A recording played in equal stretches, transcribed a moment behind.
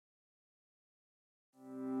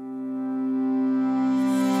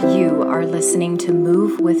You are listening to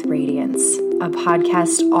Move with Radiance, a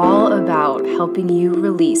podcast all about helping you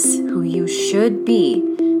release who you should be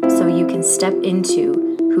so you can step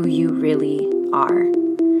into who you really are.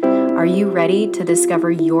 Are you ready to discover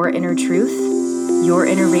your inner truth, your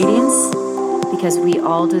inner radiance? Because we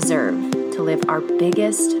all deserve to live our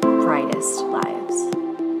biggest, brightest lives.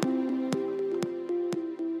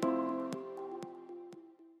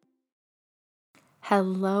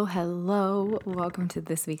 Hello. Welcome to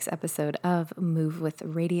this week's episode of Move with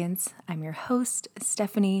Radiance. I'm your host,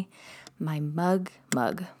 Stephanie. My mug.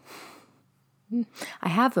 I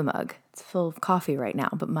have a mug. It's full of coffee right now,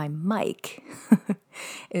 but my mic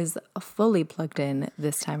is fully plugged in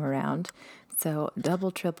this time around. So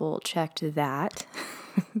double, triple checked that.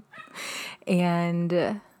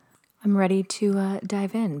 And I'm ready to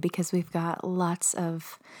dive in because we've got lots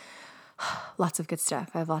of good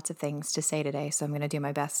stuff. I have lots of things to say today, so I'm going to do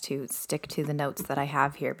my best to stick to the notes that I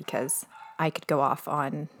have here because I could go off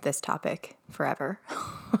on this topic forever.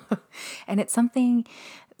 And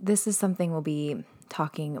this is something we'll be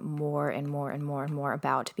talking more and more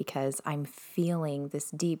about because I'm feeling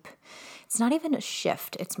this deep, it's not even a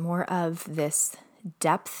shift, it's more of this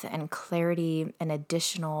depth and clarity and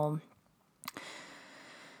additional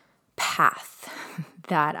path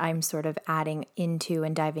that I'm sort of adding into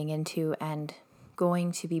and diving into and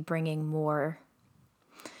going to be bringing more.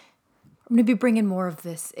 I'm going to be bringing more of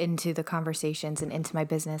this into the conversations and into my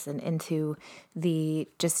business and into the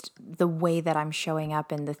way that I'm showing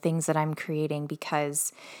up and the things that I'm creating,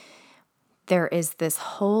 because there is this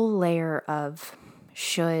whole layer of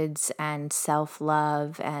shoulds and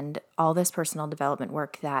self-love and all this personal development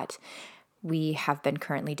work that we have been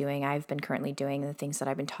currently doing. I've been currently doing the things that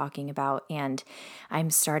I've been talking about, and I'm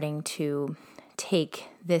starting to take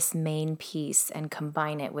this main piece and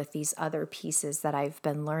combine it with these other pieces that I've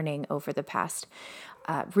been learning over the past,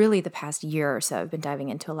 really the past year or so. I've been diving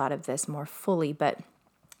into a lot of this more fully, but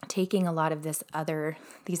taking a lot of these other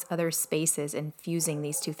spaces and fusing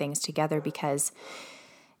these two things together because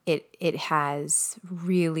it has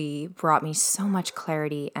really brought me so much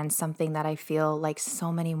clarity and something that I feel like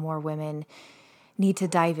so many more women need to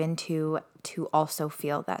dive into to also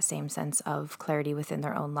feel that same sense of clarity within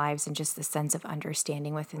their own lives and just the sense of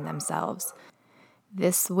understanding within themselves.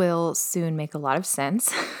 This will soon make a lot of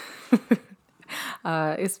sense.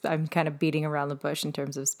 I'm kind of beating around the bush in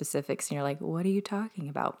terms of specifics, and you're like, what are you talking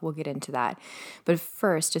about? We'll get into that. But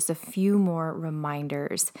first, just a few more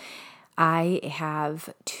reminders. I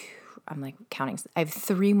have I have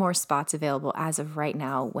 3 more spots available as of right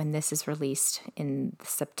now when this is released in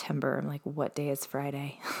September. I'm like, what day is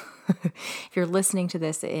Friday? If you're listening to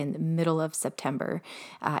this in the middle of September,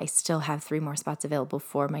 I still have 3 more spots available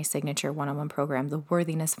for my signature one-on-one program, the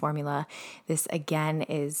Worthiness Formula. This, again,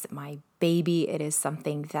 is my baby. It is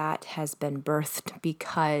something that has been birthed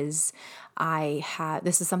because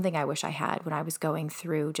this is something I wish I had when I was going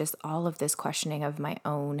through just all of this questioning of my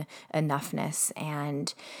own enoughness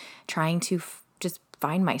and trying to just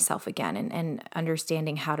find myself again and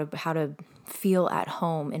understanding how to feel at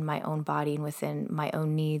home in my own body and within my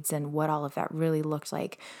own needs and what all of that really looked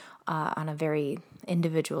like on a very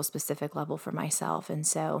individual, specific level for myself. And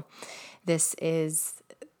so this is,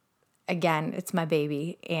 again, it's my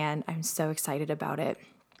baby, and I'm so excited about it.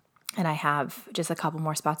 And I have just a couple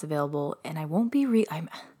more spots available, and I won't be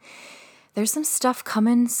there's some stuff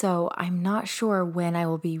coming, so I'm not sure when I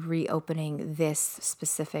will be reopening this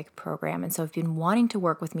specific program. And so if you've been wanting to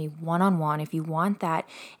work with me one-on-one, if you want that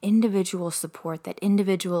individual support, that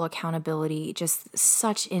individual accountability, just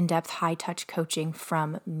such in-depth, high-touch coaching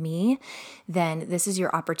from me, then this is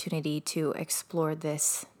your opportunity to explore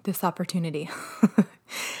this opportunity.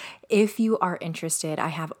 If you are interested, I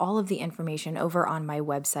have all of the information over on my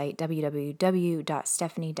website,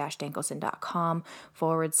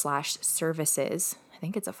 www.stephanie-dankelson.com/services. I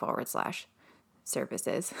think it's a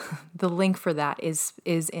 /services. The link for that is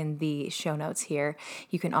in the show notes here.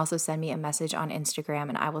 You can also send me a message on Instagram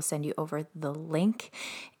and I will send you over the link.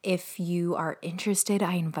 If you are interested,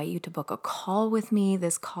 I invite you to book a call with me.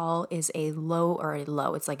 This call is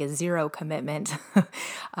it's like a zero commitment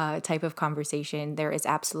type of conversation. There is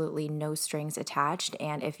absolutely no strings attached.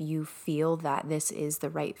 And if you feel that this is the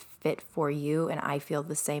right fit for you, and I feel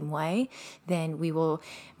the same way, then we will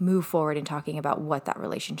move forward in talking about what that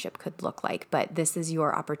relationship could look like. But this is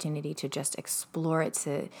your opportunity to just explore it,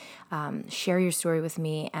 to share your story with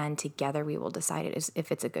me, and together we will decide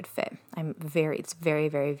if it's a good fit. It's very,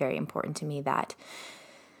 very, very important to me that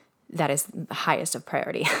that is the highest of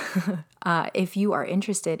priority. If you are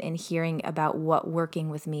interested in hearing about what working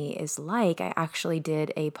with me is like, I actually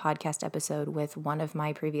did a podcast episode with one of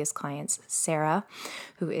my previous clients, Sarah,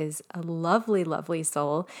 who is a lovely, lovely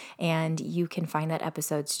soul. And you can find that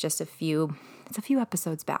episode's just it's a few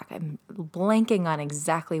episodes back. I'm blanking on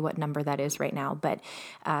exactly what number that is right now, but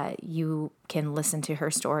you can listen to her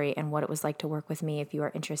story and what it was like to work with me if you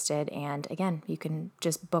are interested. And again, you can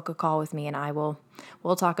just book a call with me and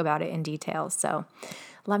we'll talk about it in detail. So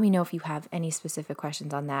let me know if you have any specific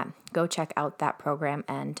questions on that. Go check out that program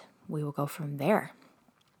and we will go from there.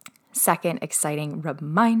 Second exciting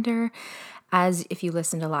reminder, as if you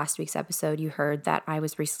listened to last week's episode, you heard that I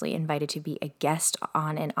was recently invited to be a guest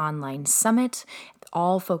on an online summit,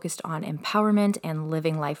 all focused on empowerment and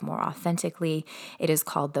living life more authentically. It is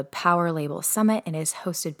called the Power Label Summit and is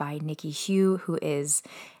hosted by Nikki Hugh, who is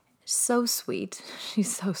so sweet.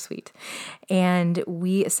 She's so sweet. And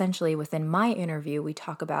we essentially, within my interview, we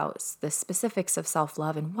talk about the specifics of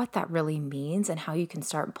self-love and what that really means and how you can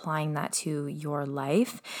start applying that to your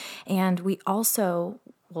life. And we also,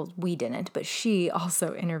 well, we didn't, but she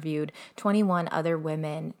also interviewed 21 other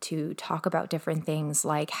women to talk about different things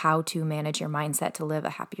like how to manage your mindset to live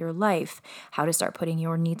a happier life, how to start putting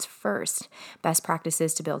your needs first, best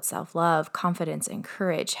practices to build self-love, confidence, and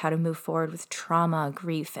courage, how to move forward with trauma,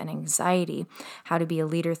 grief, and anxiety, how to be a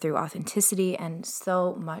leader through authenticity, and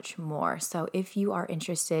so much more. So if you are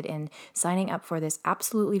interested in signing up for this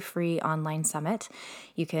absolutely free online summit,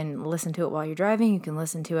 you can listen to it while you're driving, you can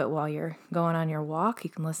listen to it while you're going on your walk, you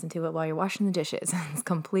can listen to it while you're washing the dishes. It's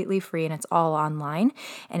completely free and it's all online,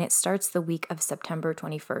 and it starts the week of September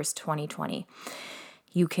 21st, 2020.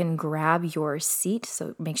 You can grab your seat,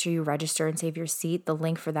 so make sure you register and save your seat. The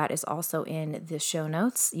link for that is also in the show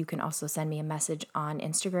notes. You can also send me a message on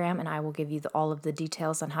Instagram and I will give you all of the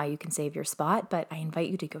details on how you can save your spot, but I invite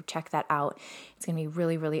you to go check that out. It's going to be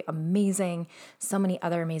really, really amazing. So many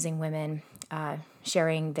other amazing women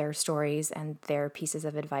sharing their stories and their pieces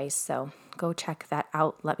of advice, so go check that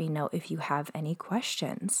out. Let me know if you have any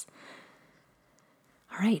questions.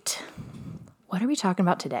 All right, what are we talking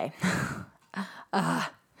about today?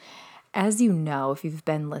 As you know, if you've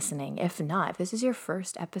been listening, if not, if this is your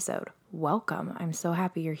first episode, welcome. I'm so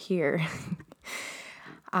happy you're here.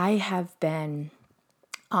 I have been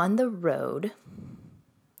on the road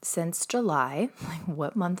since July. Like,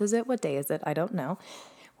 what month is it? What day is it? I don't know.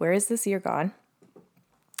 Where is this year gone?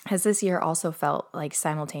 Has this year also felt like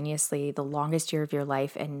simultaneously the longest year of your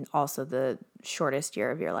life and also the shortest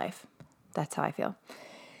year of your life? That's how I feel.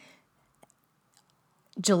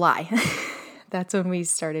 July. That's when we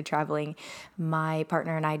started traveling. My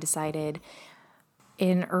partner and I decided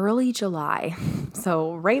in early July,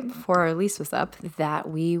 so right before our lease was up, that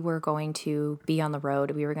we were going to be on the road.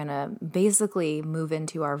 We were going to basically move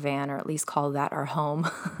into our van, or at least call that our home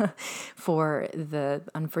for the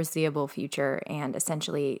unforeseeable future, and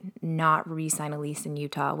essentially not re-sign a lease in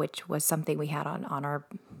Utah, which was something we had on our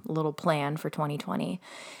little plan for 2020.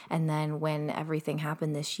 And then when everything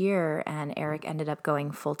happened this year and Eric ended up going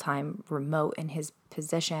full-time remote in his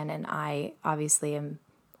position, and I obviously am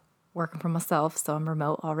working for myself, so I'm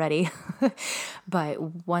remote already.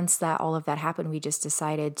 But once all of that happened, we just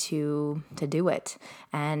decided to do it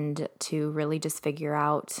and to really just figure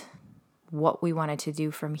out what we wanted to do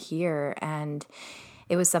from here. And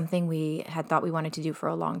it was something we had thought we wanted to do for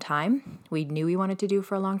a long time. We knew we wanted to do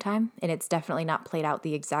for a long time, and it's definitely not played out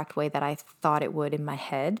the exact way that I thought it would in my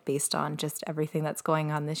head based on just everything that's going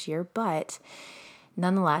on this year. But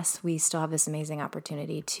nonetheless, we still have this amazing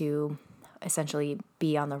opportunity to essentially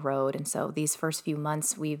be on the road. And so these first few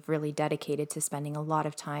months, we've really dedicated to spending a lot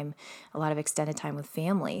of time, a lot of extended time with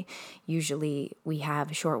family. Usually we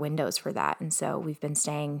have short windows for that. And so we've been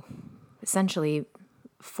staying essentially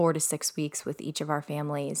 4 to 6 weeks with each of our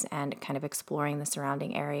families and kind of exploring the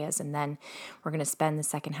surrounding areas. And then we're going to spend the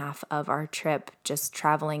second half of our trip just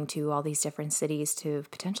traveling to all these different cities to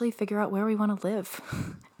potentially figure out where we want to live.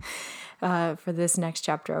 For this next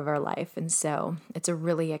chapter of our life. And so it's a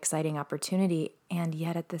really exciting opportunity. And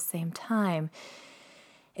yet at the same time,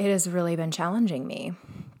 it has really been challenging me.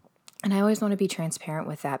 And I always want to be transparent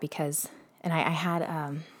with that because, and I had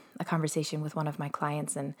a conversation with one of my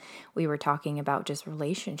clients and we were talking about just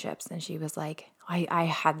relationships. And she was like, I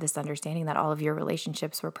had this understanding that all of your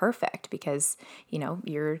relationships were perfect because, you know,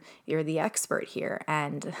 you're the expert here.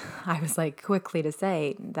 And I was like, quickly to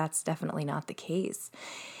say, that's definitely not the case.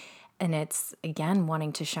 And it's, again,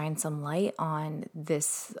 wanting to shine some light on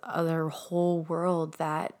this other whole world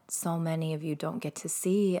that so many of you don't get to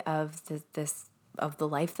see of of the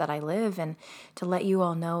life that I live, and to let you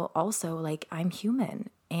all know also, like, I'm human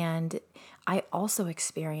and I also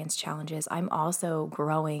experience challenges. I'm also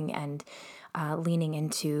growing and leaning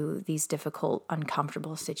into these difficult,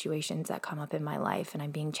 uncomfortable situations that come up in my life. And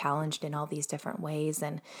I'm being challenged in all these different ways.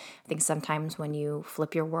 And I think sometimes when you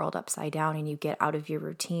flip your world upside down and you get out of your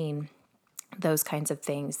routine, those kinds of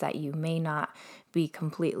things that you may not be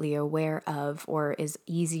completely aware of or is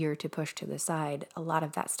easier to push to the side, a lot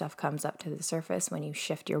of that stuff comes up to the surface when you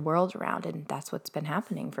shift your world around. And that's what's been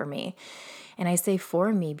happening for me. And I say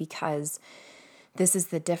for me because this is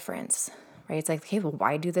the difference, right? It's like, okay, well,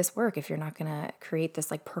 why do this work if you're not going to create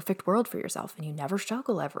this like perfect world for yourself and you never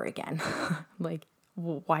struggle ever again? Like,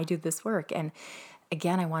 well, why do this work? And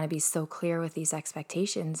again, I want to be so clear with these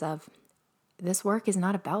expectations of this work is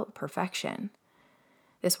not about perfection.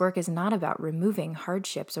 This work is not about removing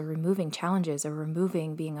hardships or removing challenges or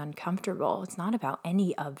removing being uncomfortable. It's not about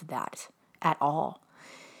any of that at all.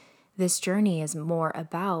 This journey is more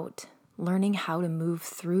about learning how to move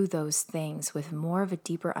through those things with more of a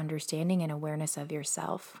deeper understanding and awareness of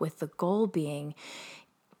yourself, with the goal being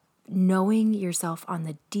knowing yourself on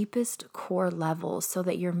the deepest core levels so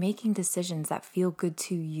that you're making decisions that feel good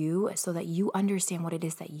to you, so that you understand what it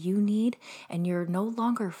is that you need and you're no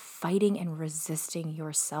longer fighting and resisting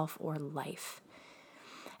yourself or life.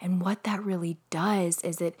 And what that really does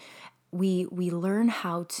is we learn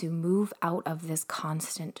how to move out of this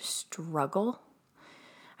constant struggle.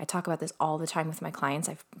 I talk about this all the time with my clients.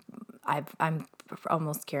 I'm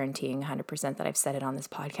almost guaranteeing 100% that I've said it on this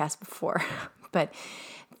podcast before, but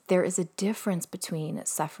there is a difference between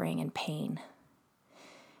suffering and pain.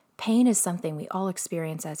 Pain is something we all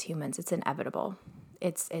experience as humans. It's inevitable.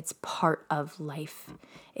 It's part of life.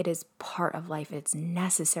 It is part of life. It's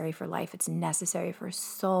necessary for life. It's necessary for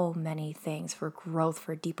so many things, for growth,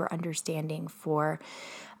 for deeper understanding, for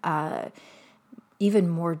even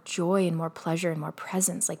more joy and more pleasure and more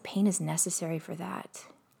presence. Like pain is necessary for that.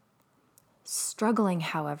 Struggling,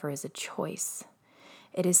 however, is a choice.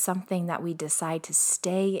 It is something that we decide to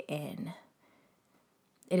stay in.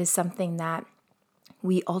 It is something that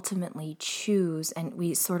we ultimately choose, and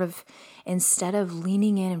we sort of, instead of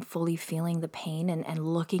leaning in and fully feeling the pain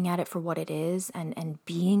and looking at it for what it is and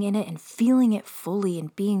being in it and feeling it fully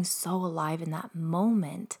and being so alive in that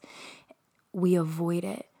moment, we avoid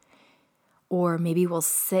it. Or maybe we'll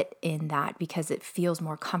sit in that because it feels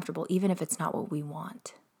more comfortable, even if it's not what we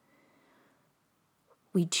want.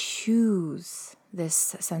 We choose this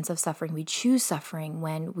sense of suffering. We choose suffering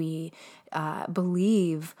when we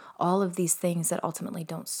believe all of these things that ultimately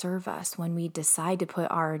don't serve us, when we decide to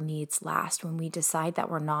put our needs last, when we decide that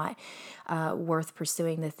we're not worth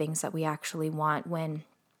pursuing the things that we actually want, when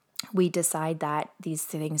we decide that these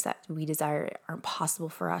things that we desire aren't possible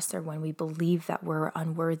for us, or when we believe that we're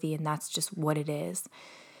unworthy and that's just what it is.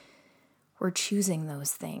 We're choosing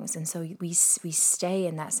those things. And so we stay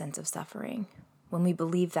in that sense of suffering when we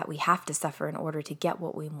believe that we have to suffer in order to get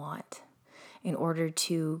what we want, in order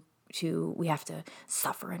to we have to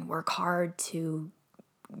suffer and work hard to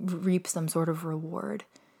reap some sort of reward.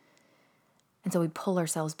 And so we pull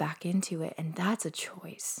ourselves back into it, and that's a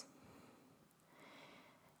choice.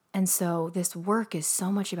 And so this work is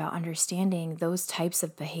so much about understanding those types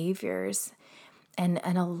of behaviors and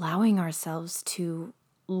allowing ourselves to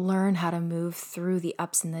learn how to move through the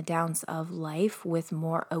ups and the downs of life with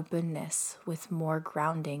more openness, with more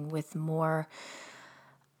grounding, with more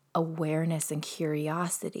awareness and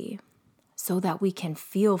curiosity, so that we can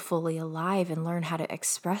feel fully alive and learn how to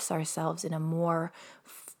express ourselves in a more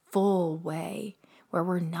full way, where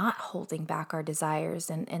we're not holding back our desires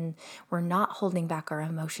and we're not holding back our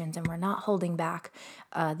emotions and we're not holding back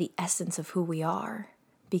the essence of who we are,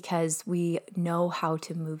 because we know how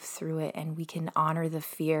to move through it and we can honor the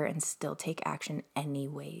fear and still take action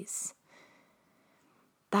anyways.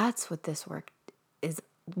 That's what this work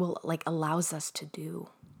allows us to do.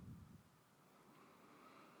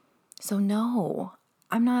 So no,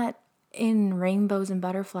 I'm not in rainbows and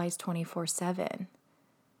butterflies 24/7.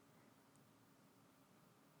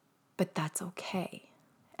 But that's okay.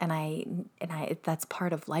 And I that's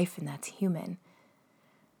part of life and that's human.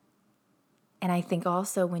 And I think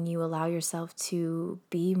also when you allow yourself to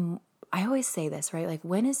be, I always say this, right? Like,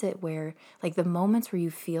 when is it where, like, the moments where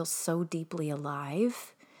you feel so deeply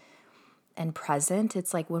alive and present,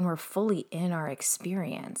 it's like when we're fully in our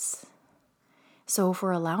experience. So if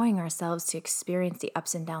we're allowing ourselves to experience the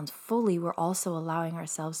ups and downs fully, we're also allowing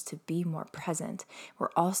ourselves to be more present.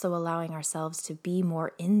 We're also allowing ourselves to be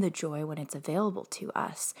more in the joy when it's available to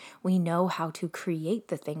us. We know how to create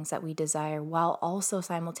the things that we desire while also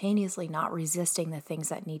simultaneously not resisting the things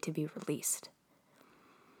that need to be released.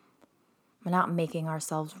 We're not making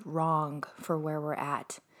ourselves wrong for where we're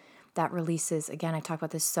at. That releases, again, I talk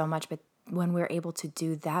about this so much, but when we're able to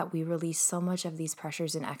do that, we release so much of these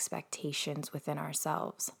pressures and expectations within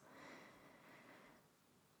ourselves.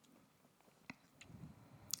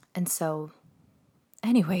 And so,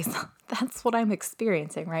 anyways, that's what I'm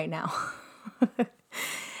experiencing right now.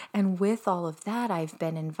 And with all of that, I've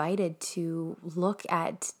been invited to look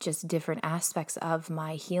at just different aspects of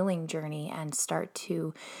my healing journey and start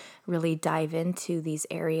to really dive into these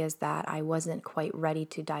areas that I wasn't quite ready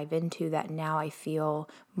to dive into, that now I feel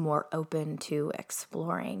more open to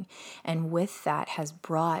exploring. And with that has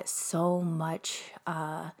brought so much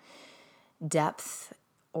depth,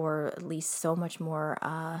 or at least so much more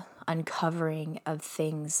uncovering of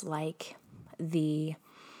things like the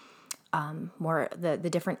the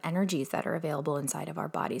different energies that are available inside of our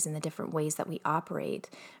bodies and the different ways that we operate,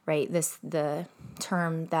 right? The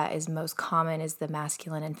term that is most common is the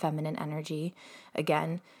masculine and feminine energy.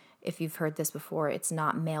 Again, if you've heard this before, it's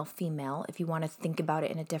not male, female. If you want to think about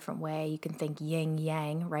it in a different way, you can think yin,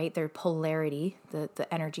 yang, right? They're polarity. The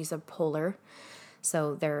energies are polar.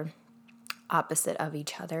 So they're opposite of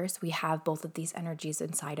each other. So we have both of these energies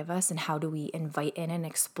inside of us, and how do we invite in and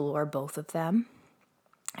explore both of them?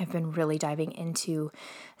 I've been really diving into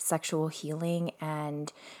sexual healing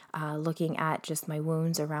and looking at just my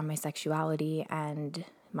wounds around my sexuality and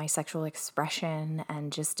my sexual expression,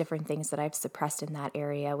 and just different things that I've suppressed in that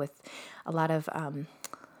area, with a lot of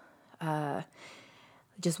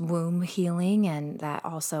just womb healing. And that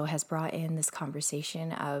also has brought in this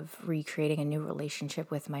conversation of recreating a new relationship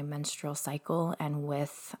with my menstrual cycle, and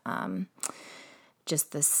with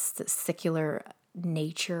just this secular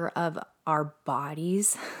nature of our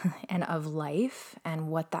bodies and of life, and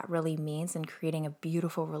what that really means, and creating a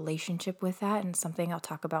beautiful relationship with that, and something I'll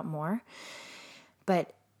talk about more.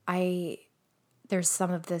 But there's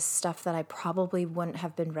some of this stuff that I probably wouldn't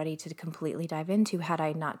have been ready to completely dive into had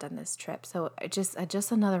I not done this trip. So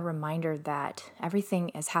just another reminder that everything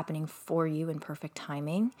is happening for you in perfect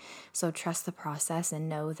timing. So trust the process and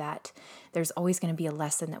know that there's always going to be a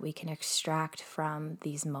lesson that we can extract from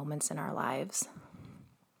these moments in our lives.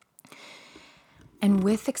 And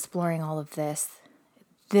with exploring all of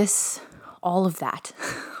all of that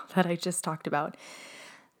that I just talked about,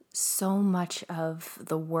 so much of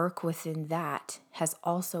the work within that has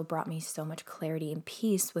also brought me so much clarity and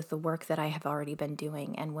peace with the work that I have already been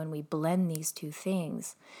doing. And when we blend these two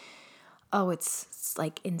things, it's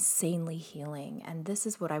like insanely healing. And this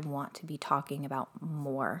is what I want to be talking about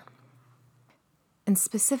more. And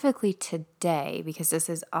specifically today, because this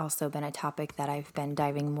has also been a topic that I've been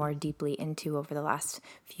diving more deeply into over the last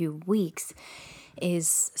few weeks,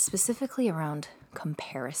 is specifically around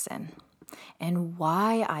comparison. And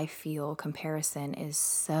why I feel comparison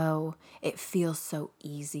it feels so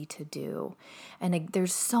easy to do. And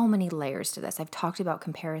there's so many layers to this. I've talked about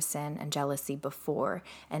comparison and jealousy before,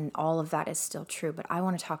 and all of that is still true, but I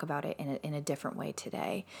want to talk about it in a different way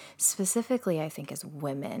today. Specifically, I think as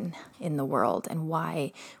women in the world, and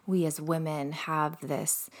why we as women have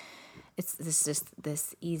this,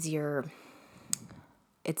 this easier,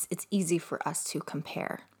 it's easy for us to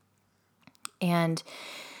compare. And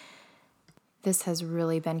this has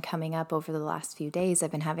really been coming up over the last few days.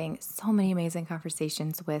 I've been having so many amazing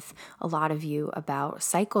conversations with a lot of you about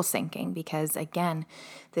cycle syncing, because again,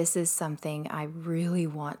 this is something I really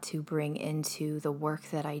want to bring into the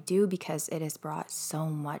work that I do, because it has brought so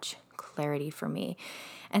much clarity for me.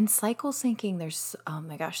 And cycle syncing, there's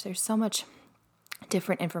so much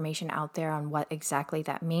different information out there on what exactly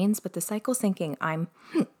that means. But the cycle syncing,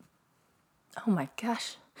 oh my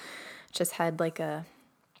gosh, just had like a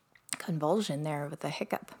convulsion there with a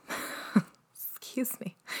hiccup. Excuse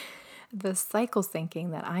me. The cycle syncing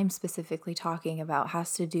that I'm specifically talking about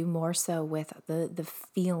has to do more so with the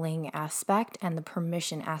feeling aspect and the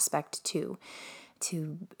permission aspect to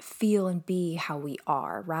feel and be how we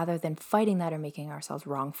are, rather than fighting that or making ourselves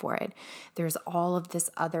wrong for it. There's all of this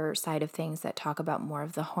other side of things that talk about more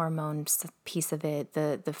of the hormones piece of it,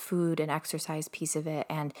 the food and exercise piece of it,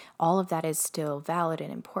 and all of that is still valid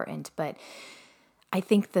and important. But I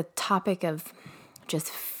think the topic of just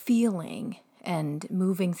feeling and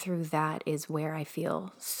moving through that is where I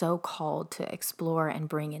feel so called to explore and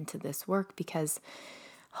bring into this work, because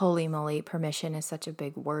holy moly, permission is such a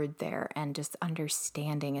big word there, and just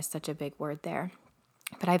understanding is such a big word there.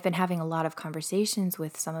 But I've been having a lot of conversations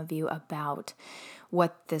with some of you about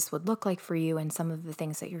what this would look like for you, and some of the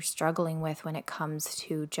things that you're struggling with when it comes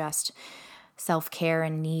to just self-care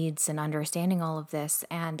and needs and understanding all of this.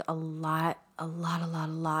 And a lot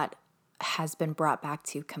has been brought back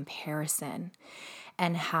to comparison,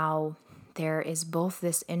 and how there is both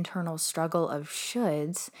this internal struggle of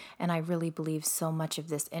shoulds, and I really believe so much of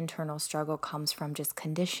this internal struggle comes from just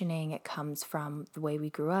conditioning. It comes from the way we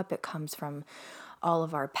grew up. It comes from all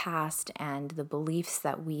of our past and the beliefs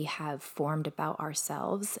that we have formed about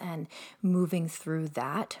ourselves, and moving through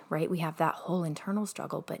that, right? We have that whole internal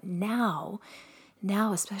struggle. But now,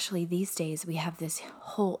 especially these days, we have this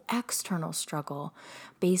whole external struggle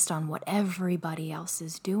based on what everybody else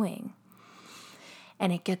is doing.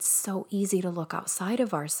 And it gets so easy to look outside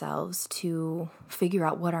of ourselves to figure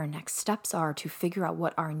out what our next steps are, to figure out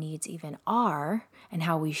what our needs even are and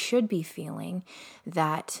how we should be feeling,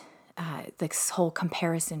 that this whole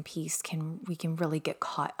comparison piece we can really get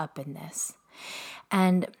caught up in this.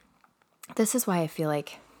 And this is why I feel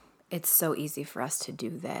like it's so easy for us to do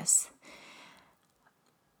this.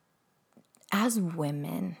 As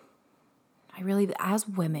women,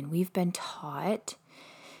 we've been taught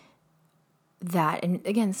that, and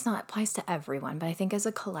again, this not applies to everyone, but I think as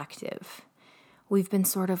a collective, we've been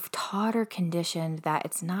sort of taught or conditioned that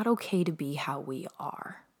it's not okay to be how we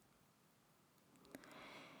are.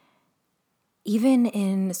 Even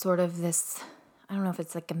in sort of this, I don't know if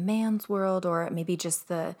it's like a man's world, or maybe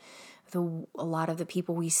just a lot of the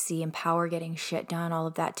people we see in power getting shit done, all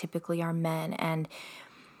of that typically are men. And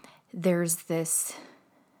there's this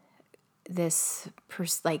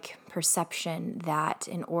perception that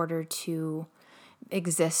in order to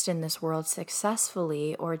exist in this world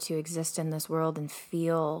successfully, or to exist in this world and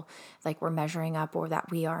feel like we're measuring up or that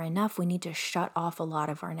we are enough, we need to shut off a lot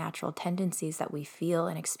of our natural tendencies that we feel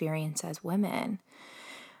and experience as women,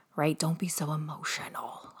 right? Don't be so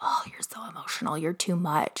emotional. Oh, you're so emotional. You're too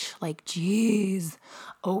much. Like, geez,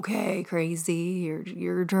 okay, crazy.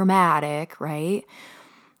 You're dramatic, right?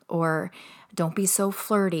 Or don't be so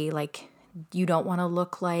flirty. Like, you don't want to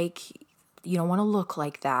look like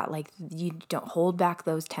that. Like, you don't hold back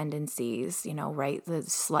those tendencies, right? The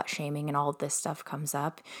slut shaming and all of this stuff comes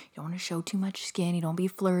up. You don't want to show too much skin. You don't be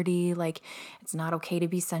flirty. Like, it's not okay to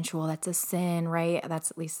be sensual. That's a sin, right?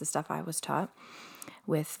 That's at least the stuff I was taught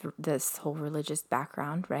with this whole religious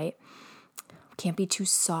background, right? Can't be too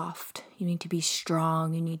soft. You need to be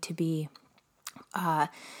strong. You need to be,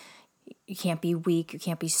 you can't be weak. You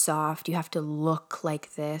can't be soft. You have to look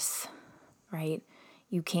like this, right?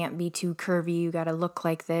 You can't be too curvy. You got to look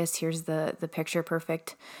like this. Here's the picture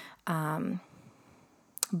perfect body,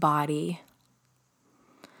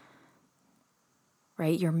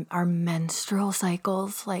 right? Our menstrual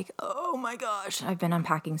cycles, like, oh my gosh, I've been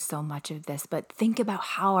unpacking so much of this, but think about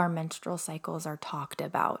how our menstrual cycles are talked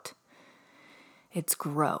about. It's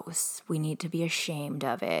gross. We need to be ashamed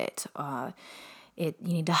of it. You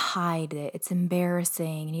need to hide it. It's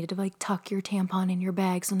embarrassing. You need to tuck your tampon in your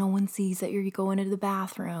bag so no one sees that you're going into the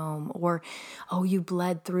bathroom. Or, oh, you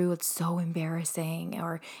bled through. It's so embarrassing.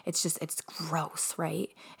 Or it's gross,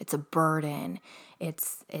 right? It's a burden.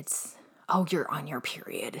 It's oh, you're on your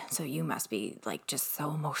period, so you must be just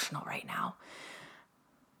so emotional right now,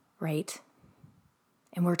 right?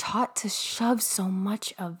 And we're taught to shove so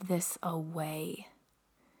much of this away.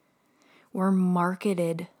 We're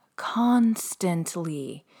marketed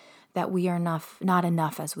constantly that we are not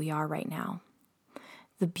enough as we are right now.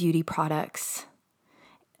 The beauty products,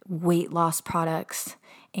 weight loss products,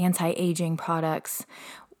 anti-aging products,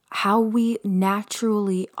 how we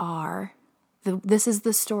naturally are. This is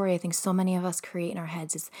the story I think so many of us create in our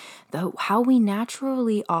heads, is how we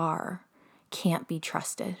naturally are can't be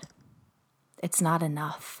trusted. It's not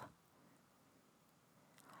enough.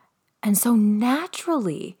 And so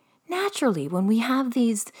naturally, when we have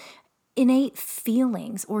these innate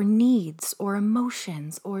feelings or needs or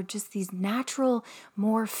emotions, or just these natural,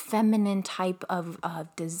 more feminine type of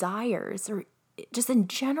desires, or just in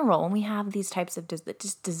general, when we have these types of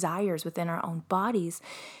just desires within our own bodies,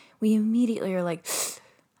 we immediately are like,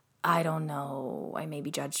 I don't know, I may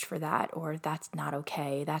be judged for that, or that's not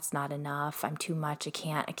okay, that's not enough, I'm too much, I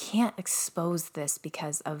can't expose this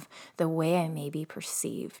because of the way I may be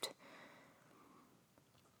perceived.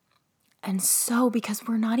 And so, because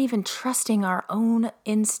we're not even trusting our own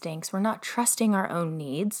instincts, we're not trusting our own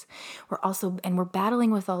needs, we're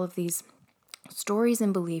battling with all of these stories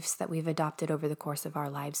and beliefs that we've adopted over the course of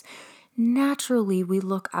our lives, naturally we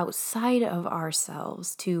look outside of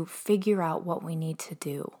ourselves to figure out what we need to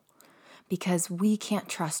do, because we can't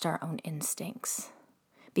trust our own instincts.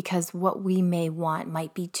 Because what we may want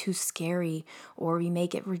might be too scary, or we may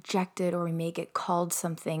get rejected, or we may get called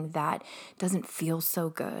something that doesn't feel so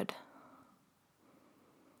good.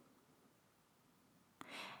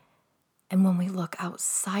 And when we look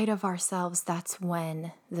outside of ourselves, that's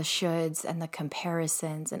when the shoulds and the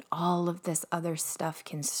comparisons and all of this other stuff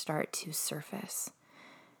can start to surface.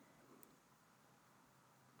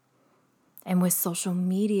 And with social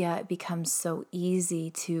media, it becomes so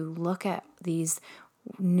easy to look at these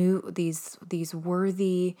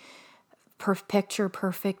worthy, picture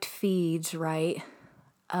perfect feeds, right,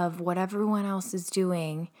 of what everyone else is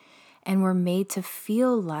doing. And we're made to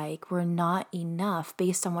feel like we're not enough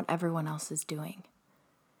based on what everyone else is doing.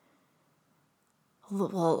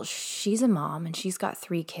 Well, she's a mom and she's got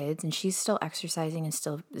 3 kids and she's still exercising and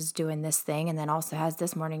still is doing this thing and then also has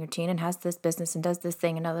this morning routine and has this business and does this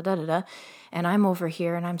thing and da da da da. And I'm over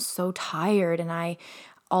here and I'm so tired and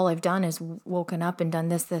all I've done is woken up and done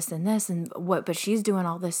this, this, and this and what, but she's doing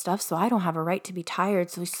all this stuff, so I don't have a right to be tired,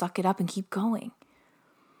 so we suck it up and keep going.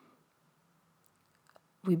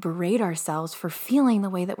 We berate ourselves for feeling the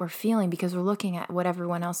way that we're feeling because we're looking at what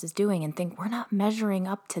everyone else is doing and think we're not measuring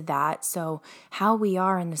up to that. So how we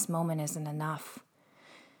are in this moment isn't enough.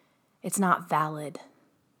 It's not valid.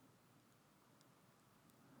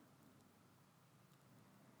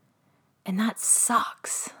 And that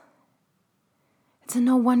sucks. It's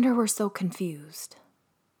no wonder we're so confused.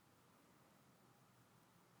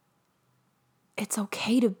 It's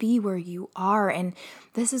okay to be where you are. And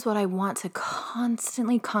this is what I want to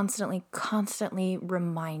constantly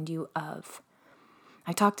remind you of.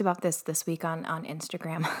 I talked about this week on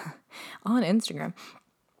Instagram, on Instagram.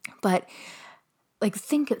 But like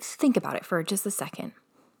think about it for just a second.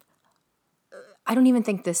 I don't even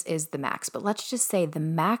think this is the max, but let's just say the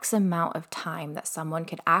max amount of time that someone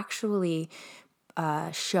could actually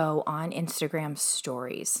show on Instagram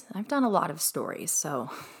stories. I've done a lot of stories, so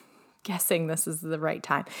guessing this is the right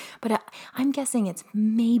time. But I'm guessing it's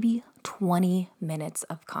maybe 20 minutes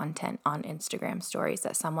of content on Instagram stories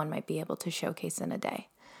that someone might be able to showcase in a day.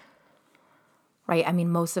 Right? I mean,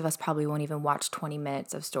 most of us probably won't even watch 20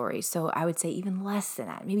 minutes of stories. So I would say even less than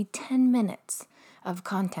that, maybe 10 minutes of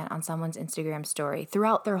content on someone's Instagram story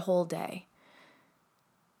throughout their whole day.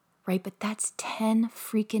 Right? But that's 10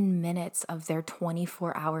 freaking minutes of their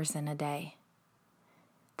 24 hours in a day.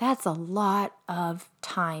 That's a lot of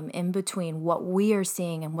time in between what we are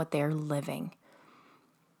seeing and what they're living.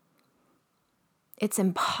 It's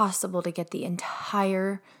impossible to get the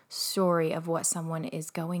entire story of what someone is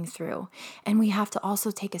going through. And we have to also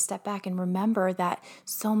take a step back and remember that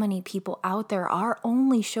so many people out there are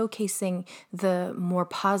only showcasing the more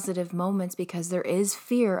positive moments because there is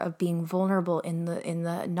fear of being vulnerable in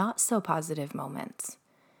the not so positive moments.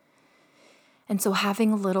 And so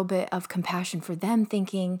having a little bit of compassion for them,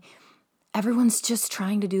 thinking everyone's just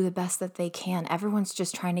trying to do the best that they can. Everyone's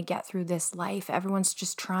just trying to get through this life. Everyone's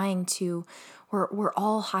just trying to, we're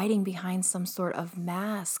all hiding behind some sort of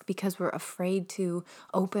mask because we're afraid to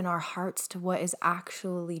open our hearts to what is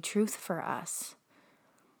actually truth for us.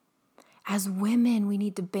 As women, we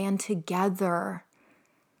need to band together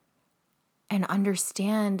and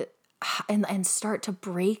understand and start to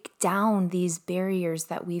break down these barriers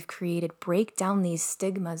that we've created, break down these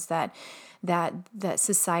stigmas that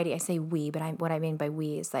society, I say we, but what I mean by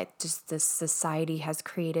we is that just this society has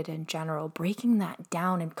created in general, breaking that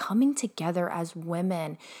down and coming together as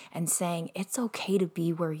women and saying, it's okay to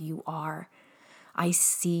be where you are. I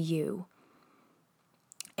see you.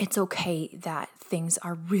 It's okay that things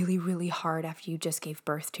are really, really hard after you just gave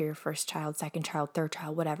birth to your first child, second child, third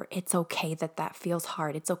child, whatever. It's okay that feels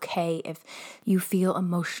hard. It's okay if you feel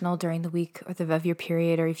emotional during the week of your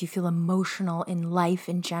period, or if you feel emotional in life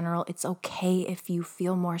in general. It's okay if you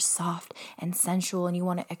feel more soft and sensual and you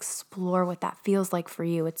want to explore what that feels like for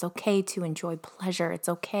you. It's okay to enjoy pleasure. It's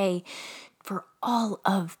okay for all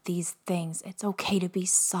of these things. It's okay to be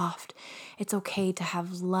soft. It's okay to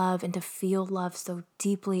have love and to feel love so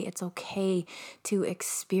deeply. It's okay to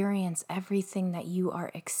experience everything that you are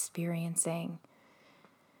experiencing.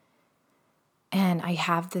 And I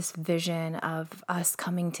have this vision of us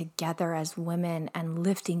coming together as women and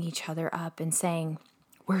lifting each other up and saying,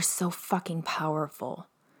 we're so fucking powerful.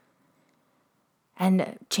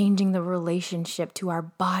 And changing the relationship to our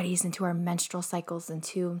bodies and to our menstrual cycles and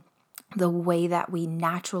to the way that we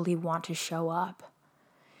naturally want to show up.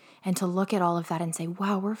 And to look at all of that and say,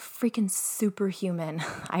 wow, we're freaking superhuman.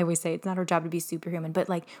 I always say it's not our job to be superhuman, but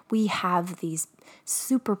like we have these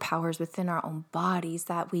superpowers within our own bodies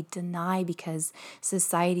that we deny because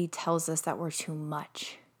society tells us that we're too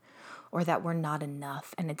much or that we're not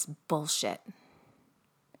enough, and it's bullshit.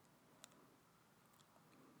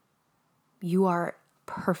 You are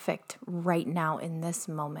perfect right now in this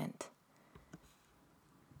moment.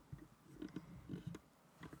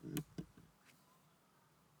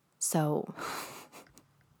 So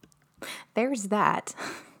there's that.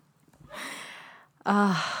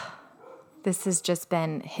 This has just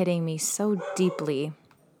been hitting me so deeply.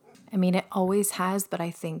 I mean, it always has, but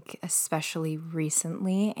I think especially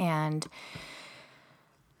recently. And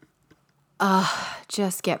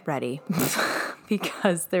just get ready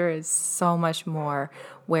because there is so much more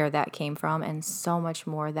where that came from and so much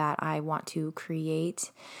more that I want to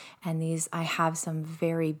create. And I have some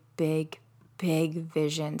very big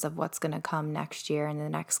visions of what's going to come next year in the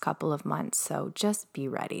next couple of months. So just be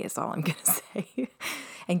ready is all I'm going to say.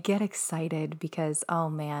 And get excited because, oh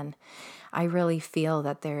man, I really feel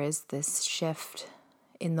that there is this shift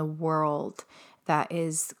in the world that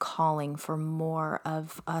is calling for more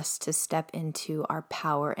of us to step into our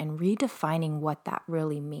power and redefining what that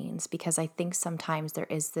really means. Because I think sometimes there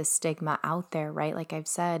is this stigma out there, right? Like I've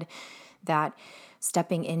said, that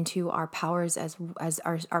stepping into our powers as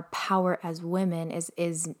our power as women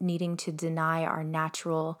is needing to deny our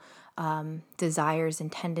natural desires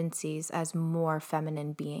and tendencies as more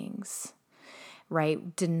feminine beings,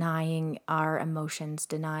 right? Denying our emotions,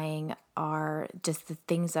 denying our just the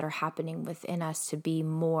things that are happening within us to be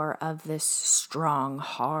more of this strong,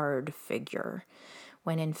 hard figure.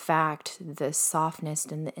 When in fact, the softness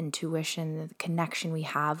and the intuition, the connection we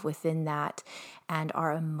have within that, and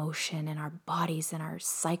our emotion and our bodies and our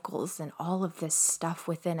cycles and all of this stuff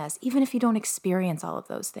within us, even if you don't experience all of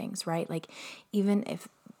those things, right? Like, even if,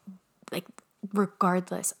 like,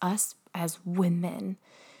 regardless, us as women,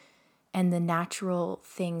 and the natural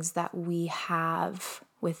things that we have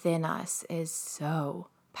within us is so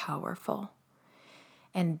powerful.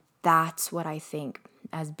 And that's what I think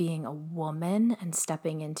as being a woman and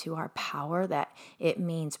stepping into our power, that it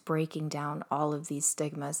means breaking down all of these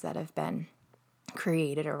stigmas that have been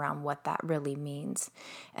created around what that really means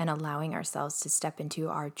and allowing ourselves to step into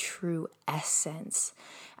our true essence,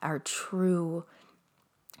 our true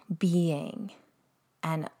being,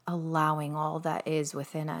 and allowing all that is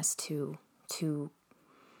within us to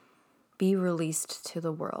be released to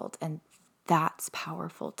the world. And that's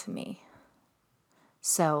powerful to me.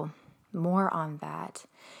 So more on that.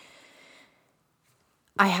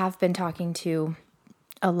 I have been talking to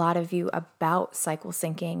a lot of you about cycle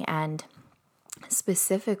syncing and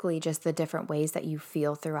specifically just the different ways that you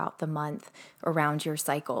feel throughout the month around your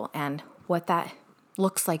cycle and what that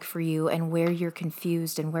looks like for you and where you're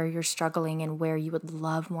confused and where you're struggling and where you would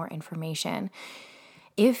love more information.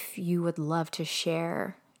 If you would love to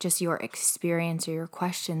share just your experience or your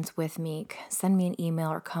questions with me, send me an email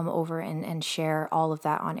or come over and share all of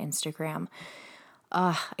that on Instagram.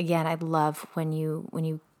 Again, I'd love when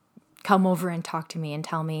you come over and talk to me and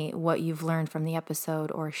tell me what you've learned from the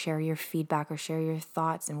episode or share your feedback or share your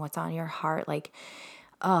thoughts and what's on your heart. Like,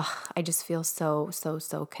 I just feel so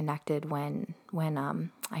connected when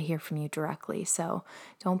I hear from you directly. So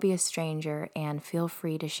don't be a stranger and feel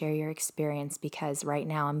free to share your experience, because right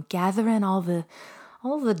now I'm gathering all the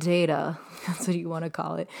data, that's what you want to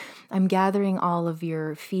call it. I'm gathering all of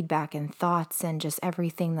your feedback and thoughts and just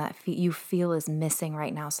everything that you feel is missing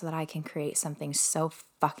right now so that I can create something so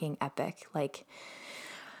fucking epic. Like,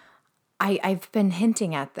 I've been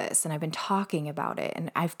hinting at this and I've been talking about it,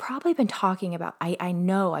 and I've probably been talking about, I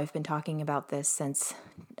know I've been talking about this since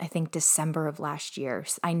I think December of last year.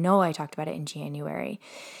 I know I talked about it in January,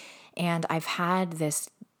 and I've had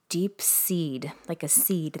this deep seed, like a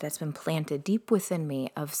seed that's been planted deep within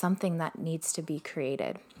me of something that needs to be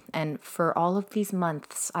created. And for all of these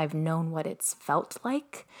months, I've known what it's felt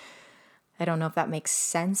like. I don't know if that makes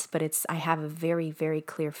sense, but I have a very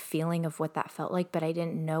clear feeling of what that felt like, but I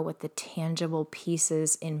didn't know what the tangible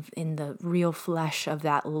pieces in the real flesh of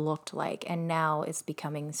that looked like. And now it's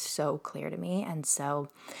becoming so clear to me. And so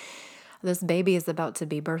this baby is about to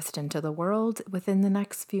be birthed into the world within the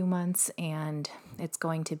next few months, and it's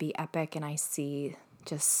going to be epic. And I see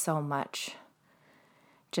just so much,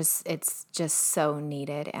 it's just so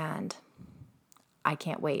needed, and I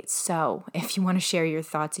can't wait. So if you want to share your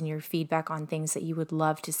thoughts and your feedback on things that you would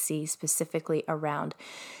love to see specifically around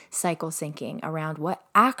cycle syncing, around what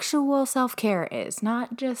actual self-care is,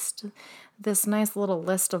 not just this nice little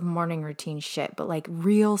list of morning routine shit, but like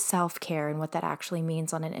real self-care and what that actually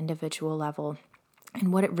means on an individual level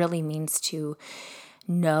and what it really means to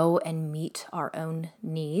know and meet our own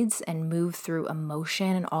needs and move through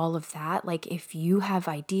emotion and all of that. Like, if you have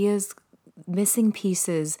ideas, missing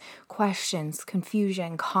pieces, questions,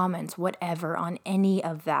 confusion, comments, whatever on any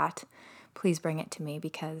of that, please bring it to me,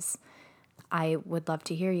 because I would love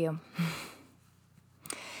to hear you.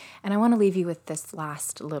 And I want to leave you with this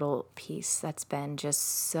last little piece that's been just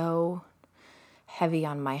so heavy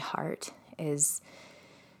on my heart, is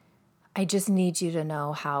I just need you to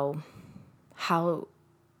know how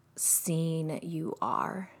seen you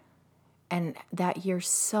are, and that you're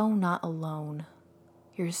so not alone.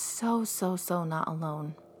 You're so not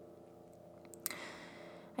alone.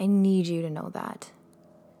 I need you to know that.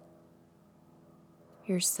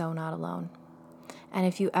 You're so not alone. And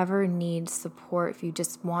if you ever need support, if you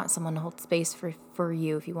just want someone to hold space for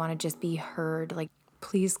you, if you want to just be heard, like,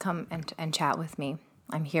 please come and chat with me.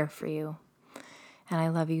 I'm here for you. And I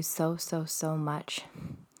love you so, so, so much.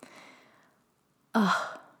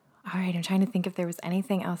 All right, I'm trying to think if there was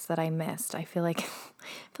anything else that I missed. I feel like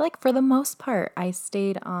for the most part, I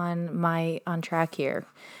stayed on track here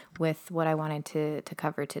with what I wanted to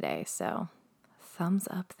cover today. So, thumbs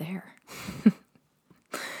up there.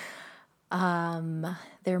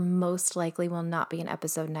 There most likely will not be an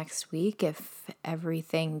episode next week. If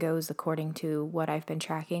everything goes according to what I've been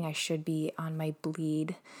tracking, I should be on my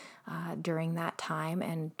bleed during that time.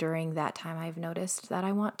 And during that time, I've noticed that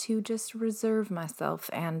I want to just reserve myself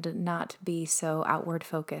and not be so outward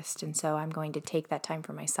focused. And so I'm going to take that time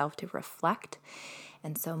for myself to reflect.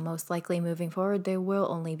 And so most likely moving forward, there will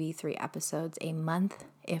only be 3 episodes a month,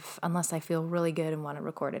 unless I feel really good and want to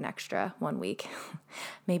record an extra 1 week.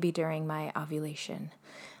 Maybe during my ovulation,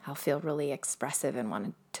 I'll feel really expressive and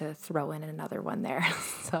want to throw in another one there.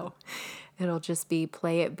 So it'll just be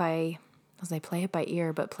play it by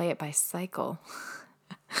ear, but play it by cycle.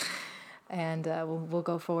 And we'll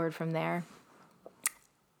go forward from there.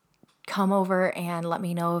 Come over and let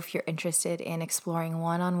me know if you're interested in exploring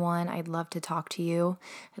one-on-one. I'd love to talk to you.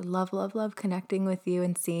 I love, love, love connecting with you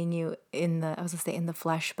and seeing you in the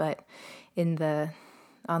flesh, but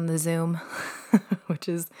on the Zoom, which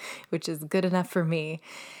is good enough for me.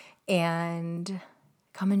 And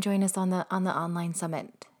come and join us on the online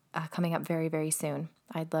summit coming up very, very soon.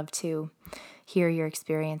 I'd love to hear your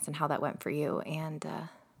experience and how that went for you. And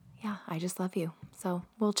I just love you. So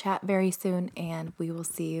we'll chat very soon, and we will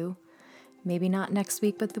see you. Maybe not next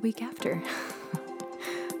week, but the week after.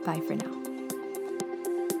 Bye for now.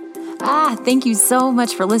 Thank you so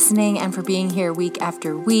much for listening and for being here week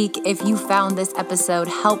after week. If you found this episode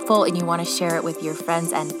helpful and you want to share it with your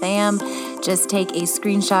friends and fam, just take a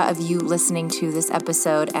screenshot of you listening to this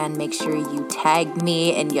episode and make sure you tag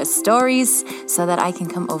me in your stories so that I can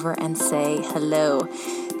come over and say hello.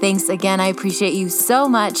 Thanks again. I appreciate you so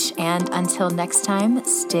much. And until next time,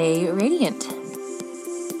 stay radiant.